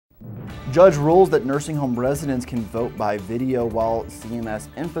Judge rules that nursing home residents can vote by video, while CMS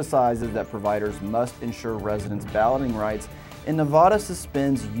emphasizes that providers must ensure residents' balloting rights. And Nevada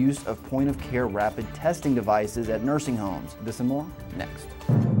suspends use of point-of-care rapid testing devices at nursing homes. This and more next.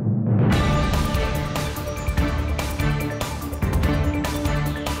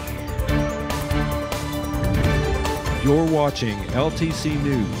 You're watching LTC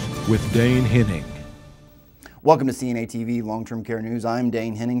News with Dane Henning. Welcome to CNA TV Long-Term Care News. I'm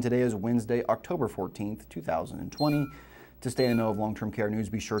Dane Henning. Today is Wednesday, October 14th, 2020. To stay in the know of long-term care news,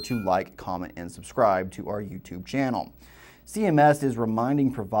 be sure to like, comment, and subscribe to our YouTube channel. CMS is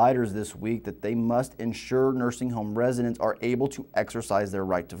reminding providers this week that they must ensure nursing home residents are able to exercise their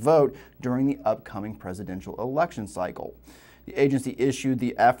right to vote during the upcoming presidential election cycle. The agency issued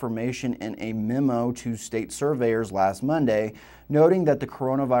the affirmation in a memo to state surveyors last Monday, noting that the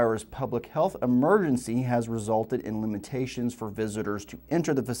coronavirus public health emergency has resulted in limitations for visitors to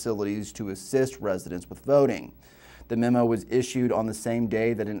enter the facilities to assist residents with voting. The memo was issued on the same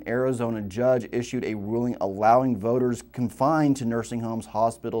day that an Arizona judge issued a ruling allowing voters confined to nursing homes,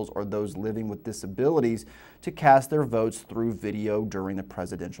 hospitals, or those living with disabilities to cast their votes through video during the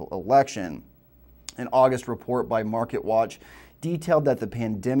presidential election. An August report by MarketWatch detailed that the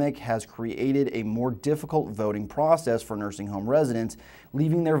pandemic has created a more difficult voting process for nursing home residents,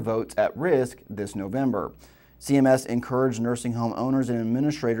 leaving their votes at risk this November. CMS encouraged nursing home owners and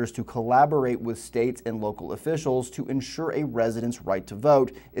administrators to collaborate with states and local officials to ensure a resident's right to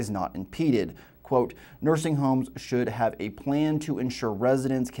vote is not impeded. Quote, nursing homes should have a plan to ensure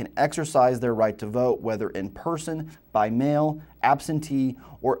residents can exercise their right to vote, whether in person, by mail, absentee,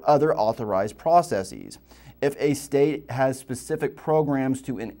 or other authorized processes. If a state has specific programs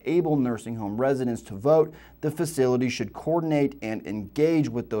to enable nursing home residents to vote, the facility should coordinate and engage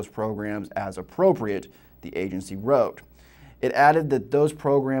with those programs as appropriate, the agency wrote. It added that those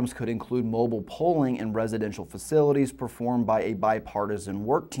programs could include mobile polling in residential facilities performed by a bipartisan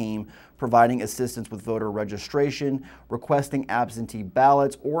work team, providing assistance with voter registration, requesting absentee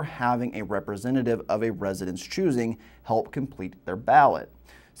ballots, or having a representative of a resident's choosing help complete their ballot.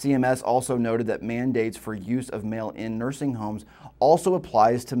 CMS also noted that mandates for use of mail-in nursing homes also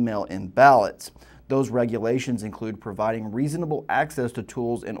applies to mail-in ballots. Those regulations include providing reasonable access to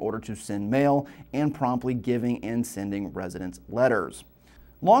tools in order to send mail and promptly giving and sending residents letters.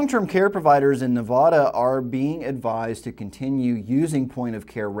 Long-term care providers in Nevada are being advised to continue using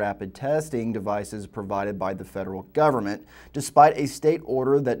point-of-care rapid testing devices provided by the federal government, despite a state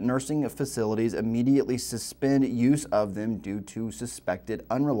order that nursing facilities immediately suspend use of them due to suspected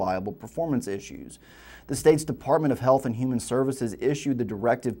unreliable performance issues. The state's Department of Health and Human Services issued the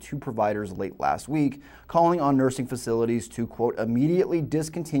directive to providers late last week, calling on nursing facilities to, quote, immediately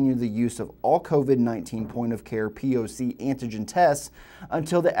discontinue the use of all COVID-19 point-of-care POC antigen tests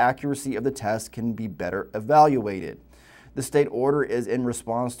until the accuracy of the test can be better evaluated. The state order is in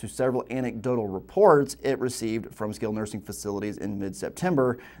response to several anecdotal reports it received from skilled nursing facilities in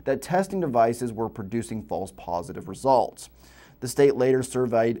mid-September that testing devices were producing false positive results. The state later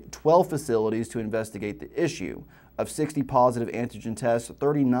surveyed 12 facilities to investigate the issue. Of 60 positive antigen tests,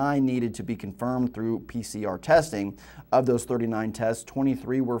 39 needed to be confirmed through PCR testing. Of those 39 tests,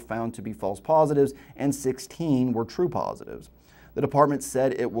 23 were found to be false positives and 16 were true positives. The department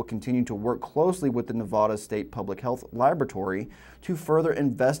said it will continue to work closely with the Nevada State Public Health Laboratory to further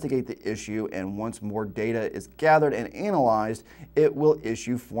investigate the issue, and once more data is gathered and analyzed, it will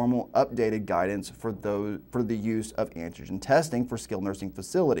issue formal updated guidance for the use of antigen testing for skilled nursing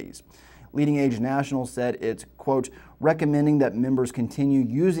facilities. Leading Age National said it's, quote, recommending that members continue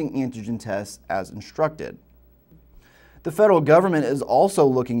using antigen tests as instructed. The federal government is also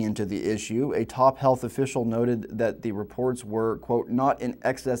looking into the issue. A top health official noted that the reports were, quote, not in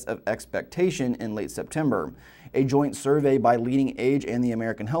excess of expectation in late September. A joint survey by Leading Age and the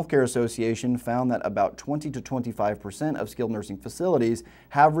American Healthcare Association found that about 20 to 25% of skilled nursing facilities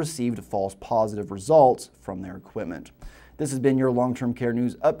have received false positive results from their equipment. This has been your long-term care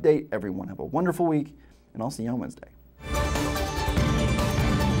news update. Everyone have a wonderful week, and I'll see you on Wednesday.